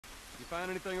You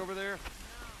find anything over there?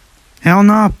 Hell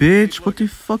nah, bitch. What the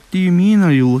fuck do you mean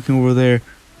are you looking over there?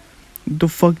 What the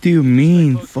fuck do you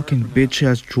mean, fucking bitch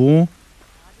ass Joel?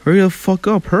 Hurry the fuck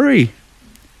up, hurry.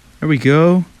 There we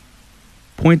go.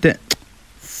 Point that.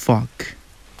 Fuck.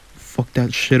 Fuck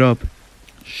that shit up.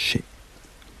 Shit.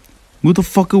 Move the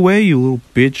fuck away, you little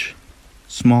bitch.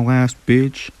 Small ass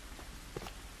bitch.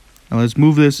 Now let's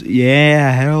move this.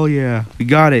 Yeah, hell yeah. We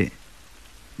got it.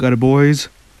 Got it, boys.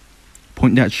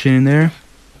 Point that shit in there.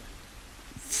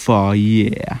 Fuck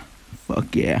yeah.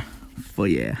 Fuck yeah. Fuck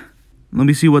yeah. Let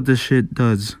me see what this shit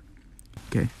does.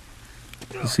 Okay.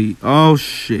 Let's see. Oh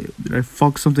shit. Did I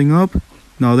fuck something up?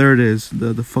 No, there it is.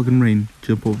 The fucking rain.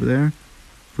 Jump over there.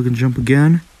 Fucking jump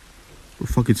again. We're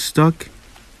fucking stuck.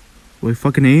 Do I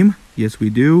fucking aim? Yes, we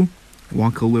do.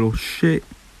 Walk a little shit.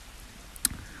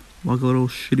 Walk a little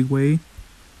shitty way.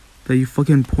 That you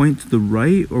fucking point to the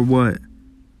right or what?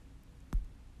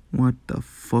 What the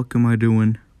fuck am I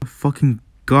doing? Oh, fucking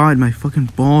God, my fucking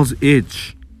balls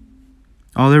itch.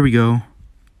 Oh, there we go.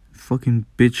 Fucking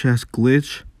bitch ass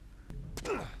glitch.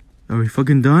 Are we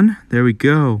fucking done? There we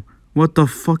go. What the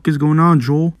fuck is going on,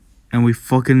 Joel? And we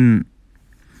fucking...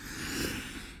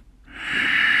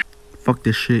 Fuck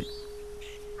this shit.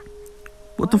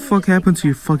 What the fuck happened to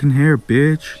your fucking hair,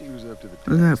 bitch?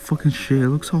 Look at that fucking shit. It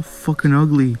looks all fucking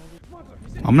ugly.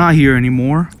 I'm not here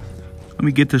anymore. Let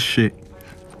me get this shit.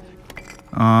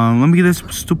 Let me get this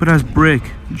stupid ass brick.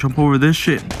 Jump over this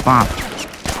shit. Bop.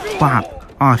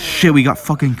 Bop. Oh shit, we got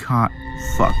fucking caught.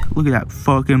 Fuck. Look at that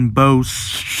fucking bow.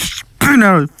 Spin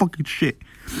out of the fucking shit.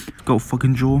 Let's go,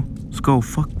 fucking Joel. Let's go.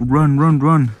 Fuck. Run, run,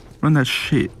 run. Run that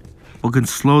shit. Fucking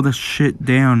slow that shit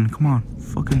down. Come on.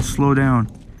 Fucking slow down.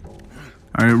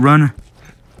 Alright, run.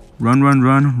 Run, run,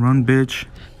 run. Run, bitch.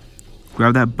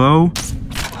 Grab that bow.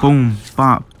 Boom.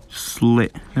 Bop.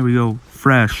 Slit. There we go.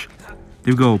 Fresh.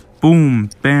 There we go. Boom.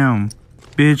 Bam.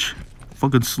 Bitch.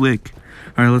 Fucking slick.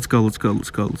 Alright, let's go. Let's go.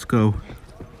 Let's go. Let's go.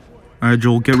 Alright,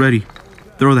 Joel. Get ready.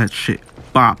 Throw that shit.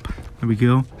 Bop. There we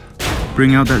go.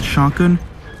 Bring out that shotgun.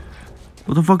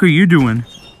 What the fuck are you doing?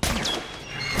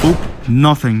 Oh.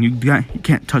 Nothing. You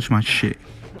can't touch my shit.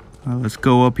 Let's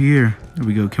go up here. There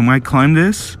we go. Can I climb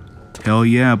this? Hell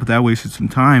yeah, but that wasted some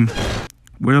time.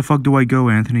 Where the fuck do I go,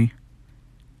 Anthony?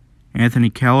 Anthony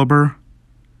Caliber?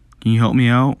 Can you help me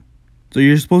out? So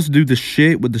you're supposed to do the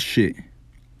shit with the shit.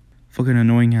 Fucking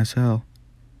annoying as hell.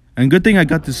 And good thing I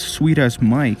got this sweet ass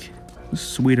mic. This is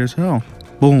sweet as hell.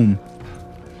 Boom.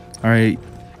 Alright.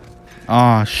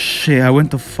 Ah, shit. I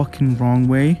went the fucking wrong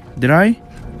way. Did I?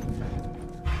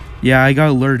 Yeah, I got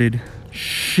alerted.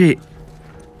 Shit.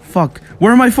 Fuck.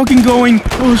 Where am I fucking going?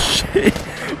 Oh, shit.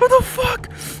 What the fuck?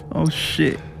 Oh,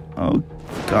 shit. Oh,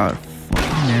 God.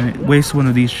 Fucking damn it. Waste one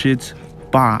of these shits.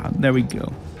 Bah. There we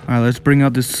go. Alright, let's bring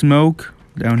out the smoke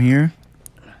down here.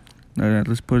 Alright,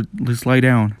 let's lie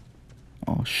down.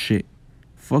 Oh, shit.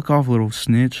 Fuck off, little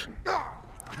snitch.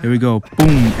 There we go.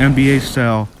 Boom. NBA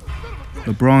style.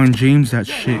 LeBron James, that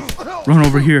shit. Run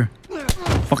over here.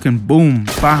 Fucking boom.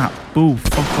 Bop. Boo.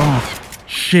 Fuck off.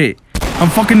 Shit. I'm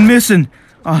fucking missing.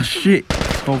 Oh, shit.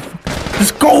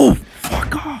 Let's go.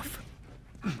 Fuck off.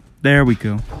 There we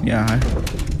go. Yeah,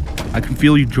 I can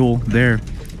feel you, Joel. There.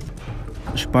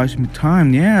 I should buy some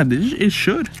time. Yeah, it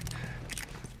should.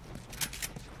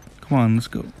 Come on, let's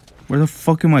go. Where the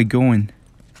fuck am I going?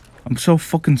 I'm so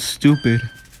fucking stupid.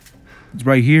 It's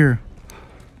right here.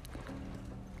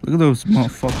 Look at those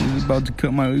motherfuckers. He's about to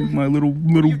cut my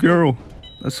little girl.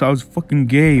 That sounds fucking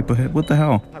gay, but what the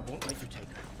hell?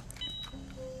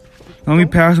 Let me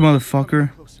pass,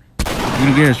 motherfucker. You're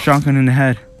gonna get a shotgun in the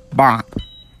head. Bop.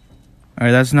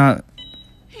 Alright, that's not...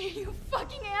 You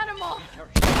fucking animal!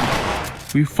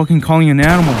 What are you fucking calling an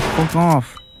animal? Fuck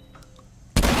off.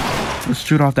 Let's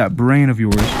shoot off that brain of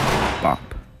yours. Bop.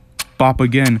 Bop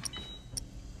again.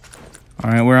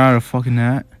 Alright, we're out of fucking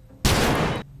that.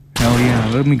 Hell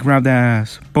yeah, let me grab that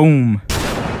ass. Boom.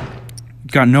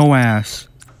 Got no ass.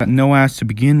 Got no ass to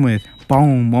begin with.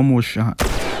 Boom, one more shot.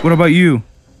 What about you?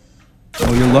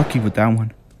 Oh, you're lucky with that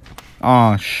one.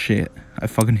 Aw, shit. I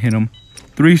fucking hit him.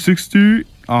 360.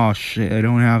 Aw, shit, I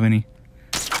don't have any.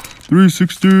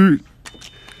 360.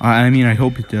 I mean, I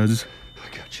hope it does.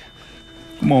 I got you.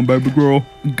 Come on, baby girl.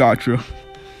 Gotcha.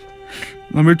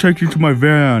 Let me take you to my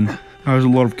van. There's a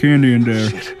lot of candy in there.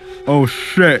 Shit. Oh,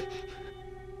 shit.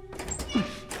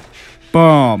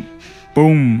 Bomb.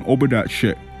 Boom. Open that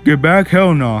shit. Get back?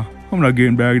 Hell nah. I'm not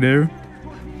getting back there.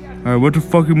 Alright, what the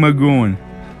fuck am I going?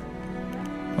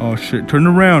 Oh shit. Turn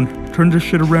around. Turn this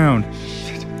shit around.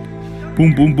 Shit.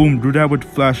 Boom, boom, boom. Do that with the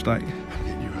flashlight. I'm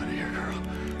getting you out of here, girl.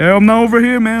 Hey, I'm not over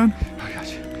here, man. I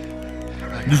got you. All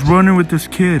right. Just running with this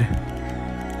kid.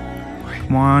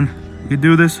 Come on. We can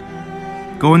do this.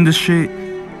 Go in this shit.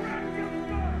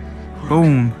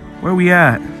 Boom. Where are we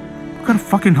at? What kind of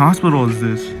fucking hospital is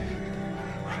this?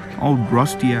 Old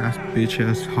rusty ass bitch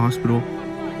ass hospital.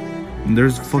 And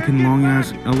there's a fucking long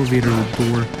ass elevator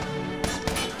door.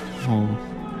 Oh,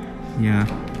 yeah.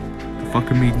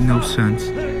 Fucking made no sense.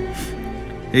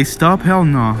 Hey, stop? Hell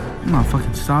no. I'm not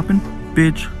fucking stopping.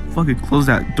 Bitch, fucking close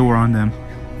that door on them.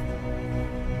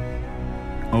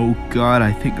 Oh god,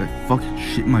 I think I fucking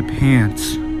shit my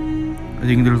pants. I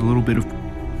think there's a little bit of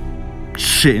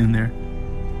shit in there.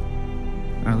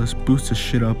 Alright, let's boost this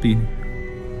shit up.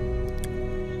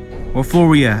 What floor are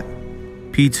we at?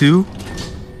 P2?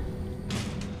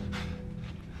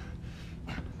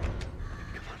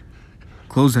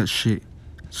 Close that shit.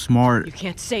 Smart. You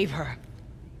can't save her.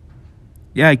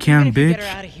 Yeah, I can, Even if you bitch. get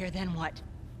her out of here, then what?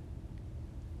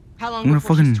 How long I'm gonna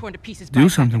before fucking she's torn to pieces do by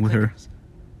something infected with her. clickers?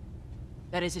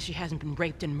 That is, if she hasn't been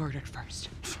raped and murdered first.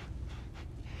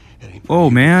 It ain't for Oh you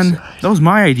to man, decide. that was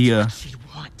my idea. She'd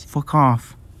want. Fuck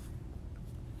off.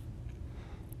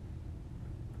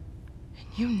 And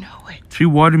you know it. She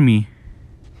wanted me.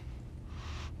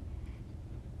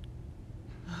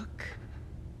 Look.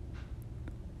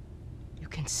 You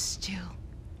can still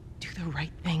do the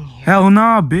right thing here. Hell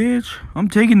nah, bitch. I'm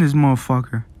taking this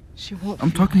motherfucker. She won't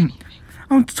I'm feel talking. anything.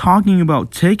 I'm talking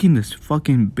about taking this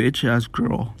fucking bitch ass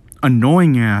girl.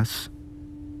 Annoying ass.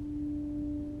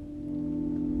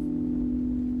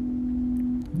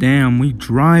 Damn, we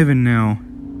driving now.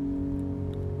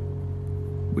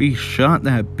 We shot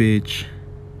that bitch.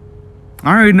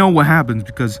 I already know what happens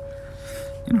because,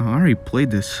 you know, I already played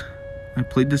this. I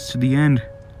played this to the end.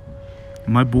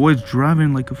 My boy's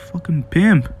driving like a fucking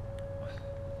pimp.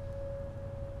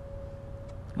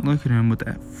 Look at him with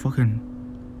that fucking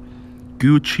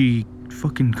Gucci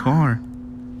fucking car.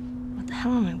 What the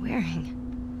hell am I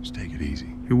wearing? Just take it easy.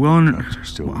 You're willing to... Drugs are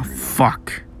still Oh, weird.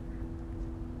 fuck.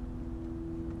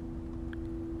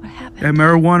 What happened? That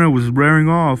marijuana was wearing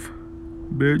off,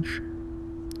 bitch.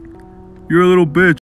 You're a little bitch.